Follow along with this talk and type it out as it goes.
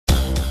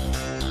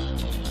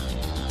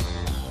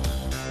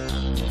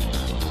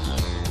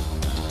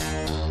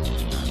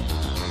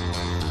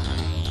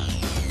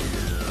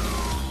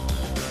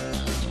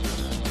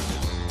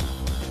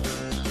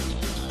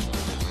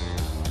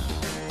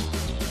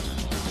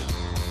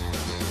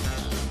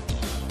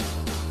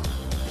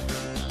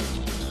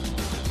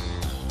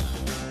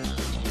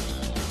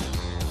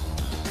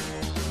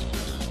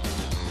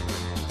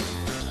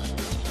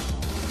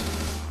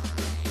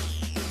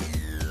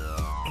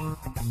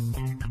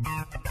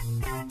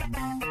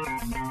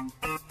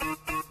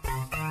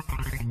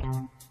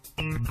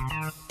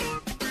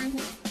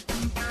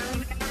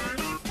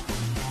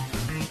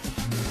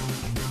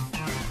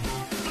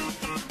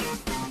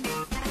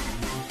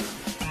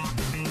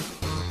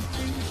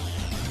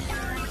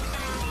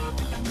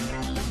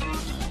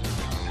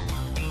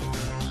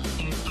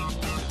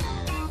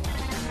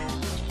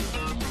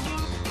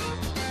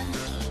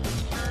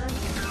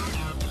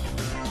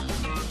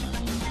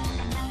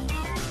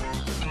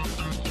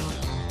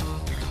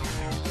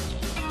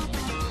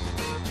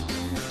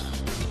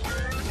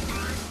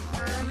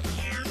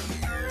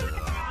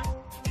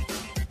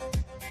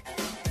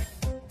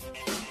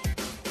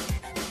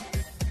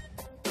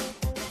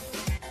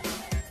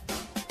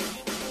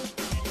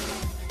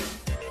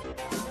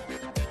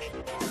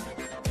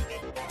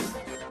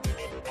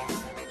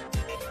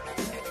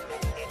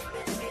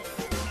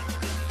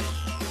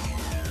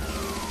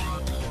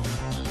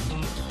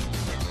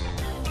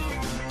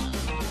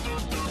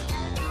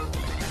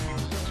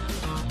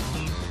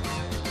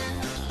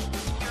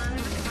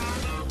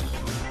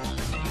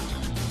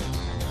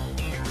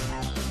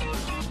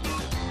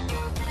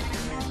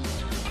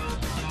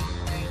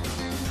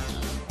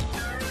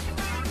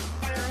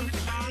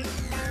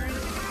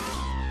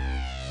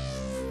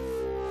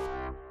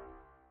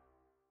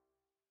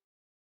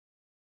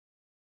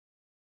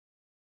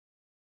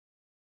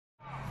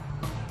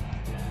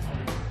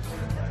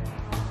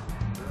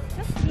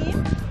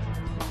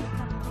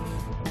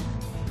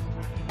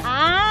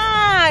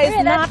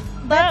not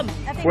them.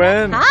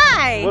 Quyen.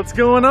 Hi. What's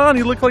going on?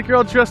 You look like you're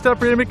all dressed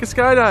up ready to make a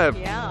skydive.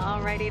 Yeah,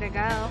 all ready to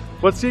go.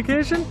 What's the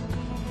occasion?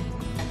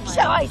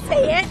 Shall I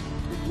say it?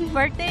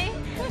 Birthday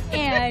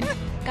and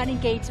got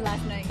engaged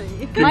last night.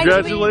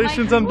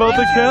 Congratulations on both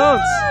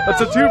accounts.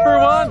 That's a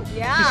 2-for-1.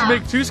 Yeah. You should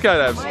make 2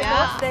 skydives.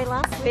 Yeah. Birthday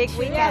last big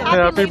weekend.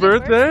 Happy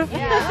birthday.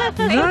 Yeah.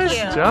 Nice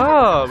Thank you.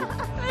 job.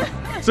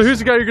 So who's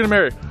the guy you're going to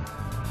marry?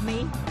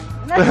 Me.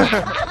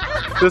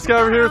 This guy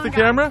over here with the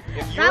camera?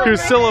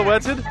 Who's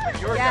silhouetted?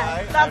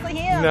 Yeah, that's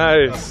him.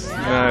 Nice,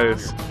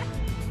 nice.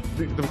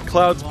 The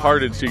clouds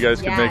parted so you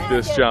guys can make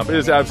this jump. It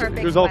is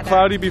absolutely. It was all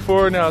cloudy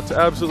before. Now it's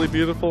absolutely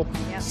beautiful.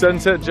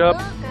 Sunset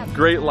jump,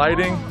 great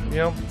lighting. You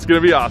know, it's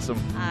gonna be awesome.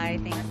 I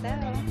think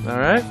so. All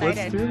right,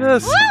 let's do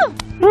this.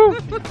 Woo!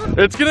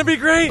 It's gonna be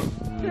great. You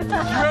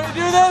ready to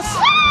do this?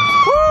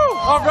 Woo!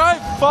 All right,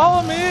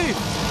 follow me.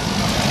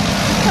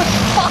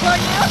 Follow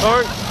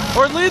you?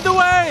 Or lead the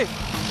way.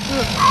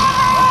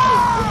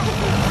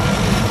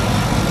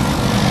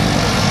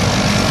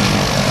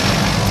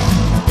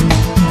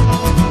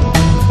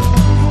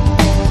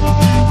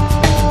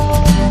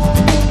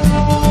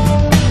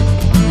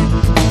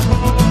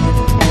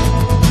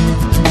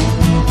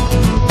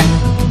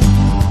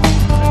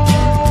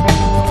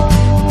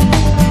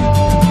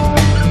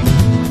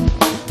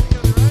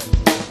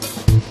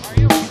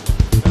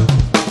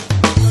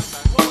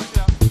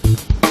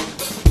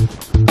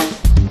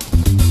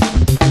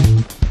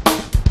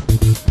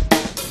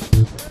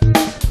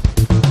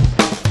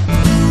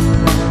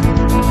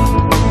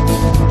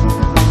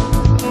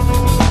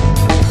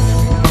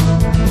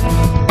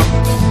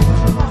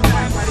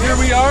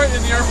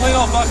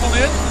 Buckled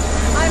in.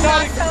 I'm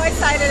not so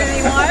excited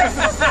anymore.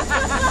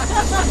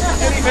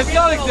 It's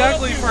not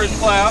exactly first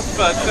class,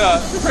 but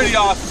pretty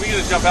awesome. We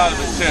get to jump out of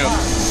it too.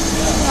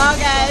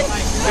 Okay.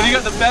 And you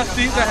got the best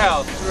seat in the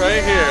house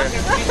right here.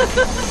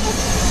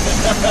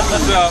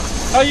 So,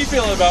 how you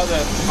feeling about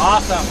this?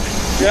 Awesome.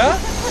 Yeah?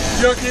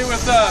 You okay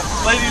with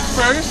ladies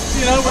first?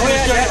 You know, we're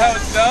gonna show you how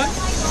it's done.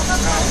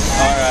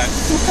 All right.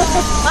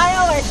 I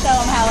always show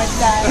them how it's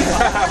done.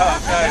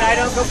 And I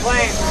don't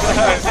complain.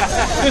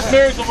 This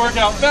marriage will work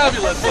out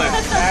fabulously.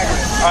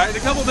 All right, in a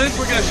couple minutes,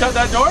 we're going to shut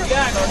that door.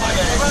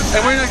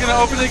 And we're not going to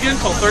open it again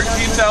until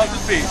 13,000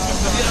 feet.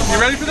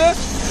 You ready for this?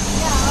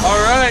 All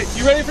right.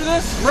 You ready for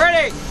this?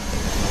 Ready.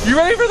 You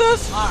ready for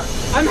this?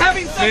 I'm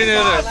having Me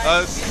neither.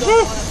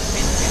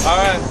 All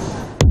right.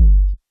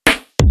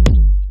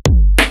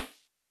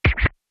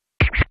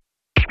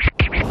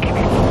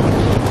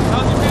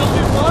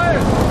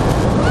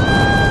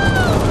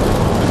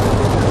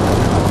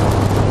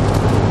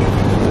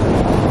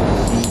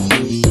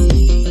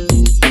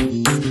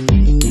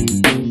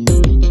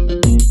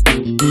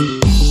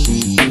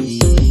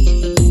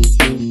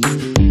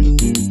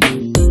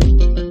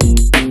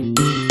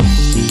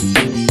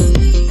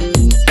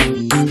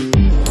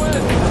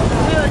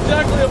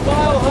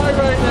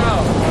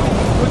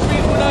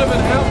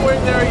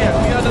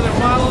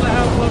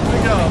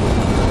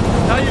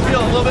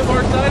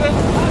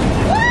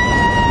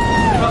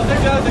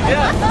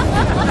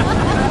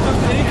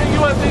 Anything you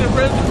want to say to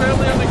friends and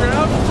family on the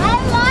ground? I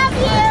love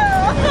you!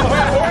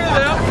 More of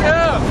them?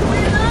 Yeah!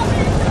 We love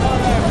you!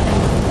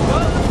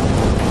 Well,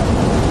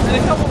 in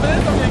a couple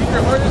minutes, I'm going to get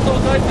your harness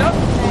all tightened up,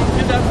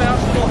 get that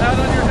fashionable hat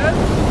on your head.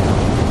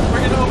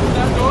 We're going to open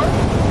that door,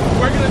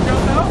 we're going to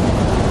jump out,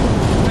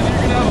 and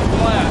you're going to have a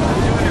blast.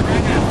 We're doing it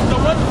right now. So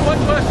one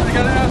question I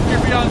got to ask your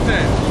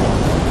fiance.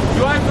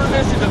 Do I have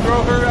permission to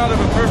throw her out of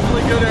a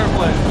perfectly good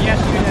airplane? Yes,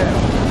 you do.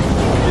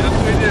 Yes,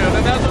 we do.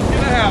 And that's what's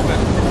going to happen.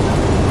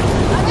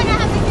 I'm gonna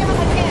have to give him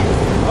a kiss.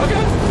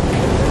 Okay.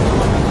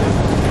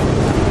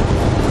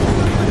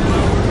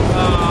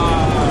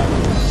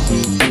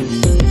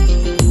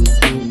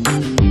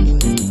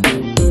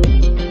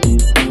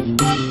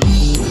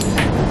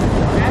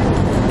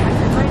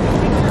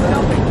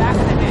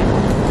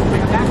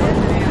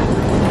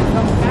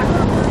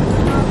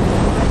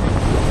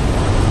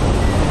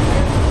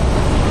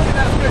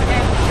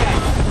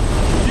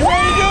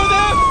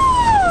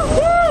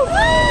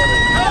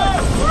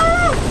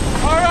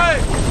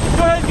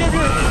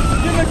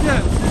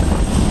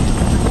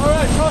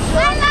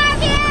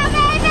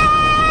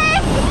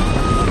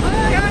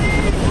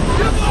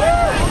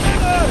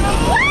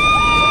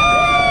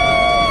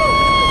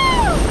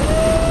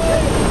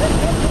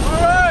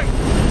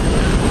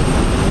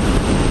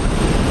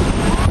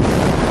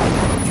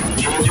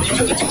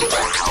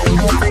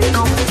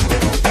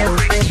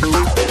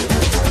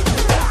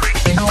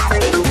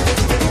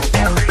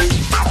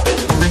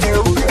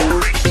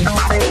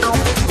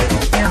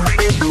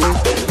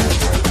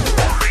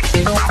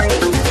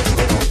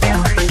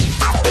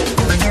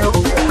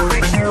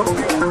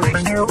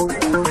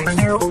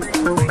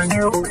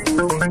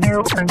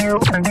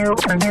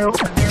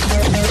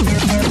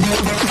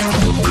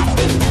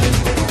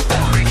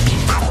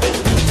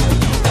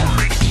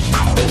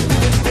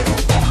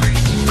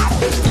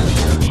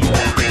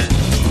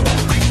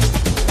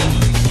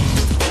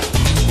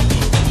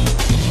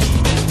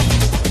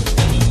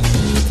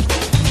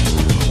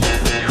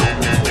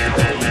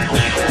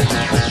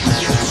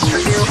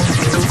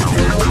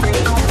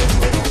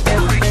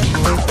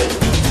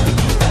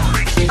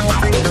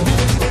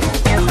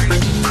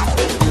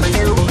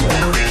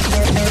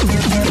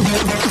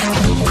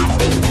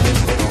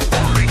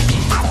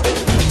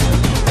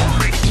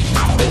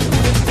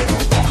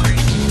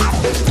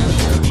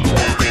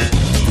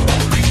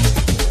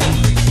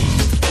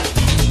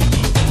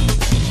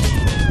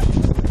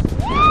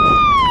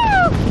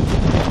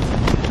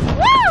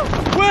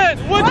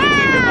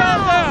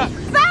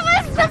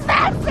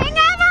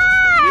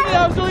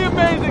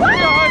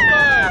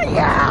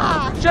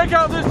 check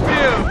out this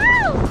view.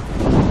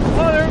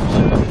 Hot air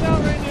balloon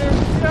out right near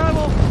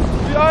Seattle,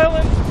 the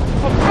island.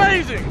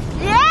 Amazing.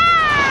 Yeah!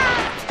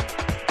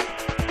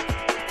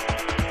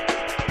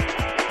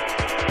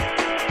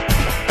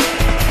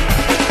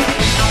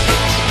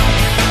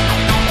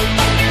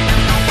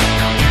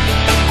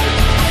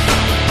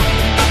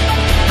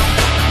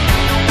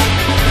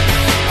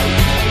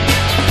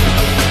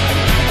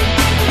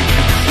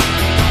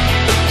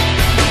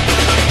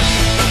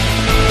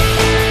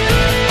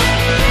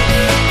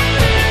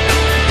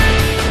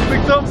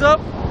 Thumbs up?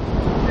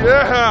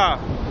 Yeah!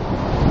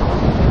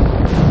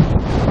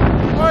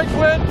 Alright,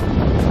 Quinn.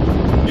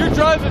 You're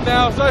driving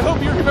now, so I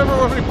hope you remember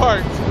where we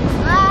parked.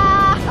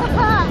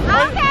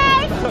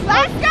 Okay,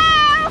 let's go!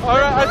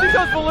 Alright, I think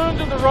those balloons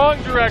are in the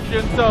wrong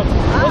direction, so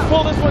let's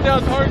pull this one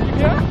down as hard as you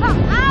can.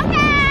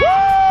 Okay!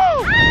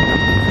 Woo!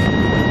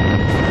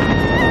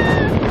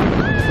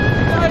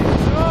 Nice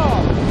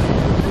job!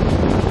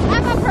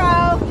 I'm a pro,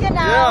 you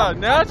know. Yeah,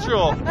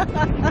 natural.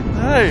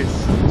 Nice.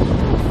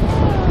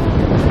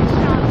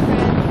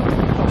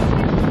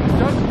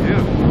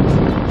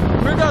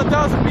 We're about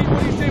 1,000 feet. What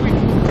do you say we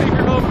take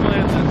her home,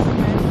 Francis?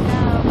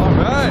 All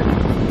right.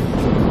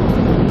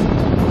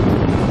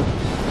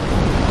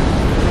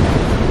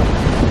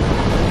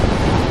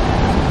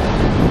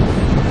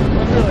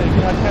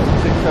 I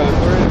can't think so.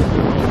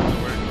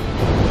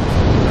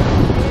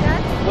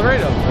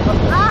 Laredo.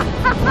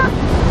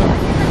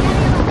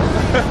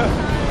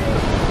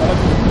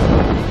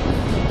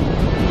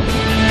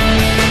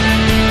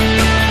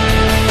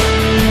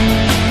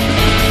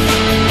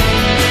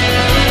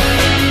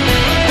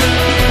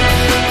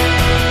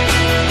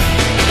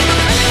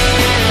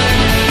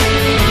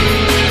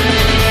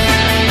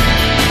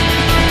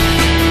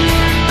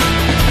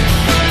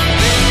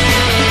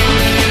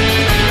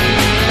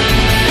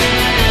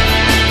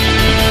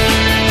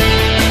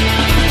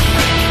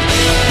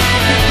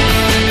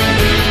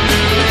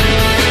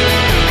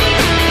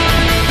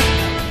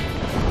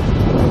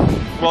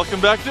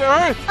 Welcome back to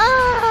Earth.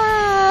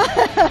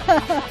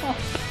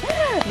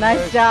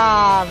 Nice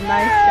job.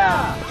 Nice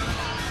job.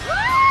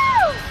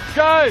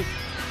 Guys,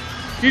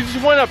 you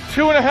just went up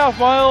 2.5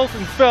 miles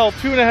and fell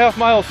 2.5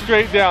 miles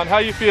straight down. How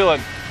you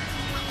feeling?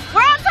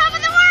 We're on top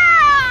of the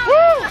world!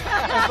 Woo!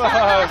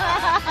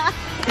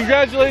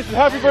 Congratulations.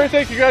 Happy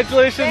birthday.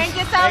 Congratulations. Thank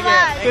you so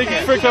much. Thank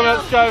you for coming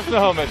out to Skydive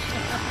Snohomish.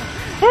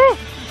 Woo!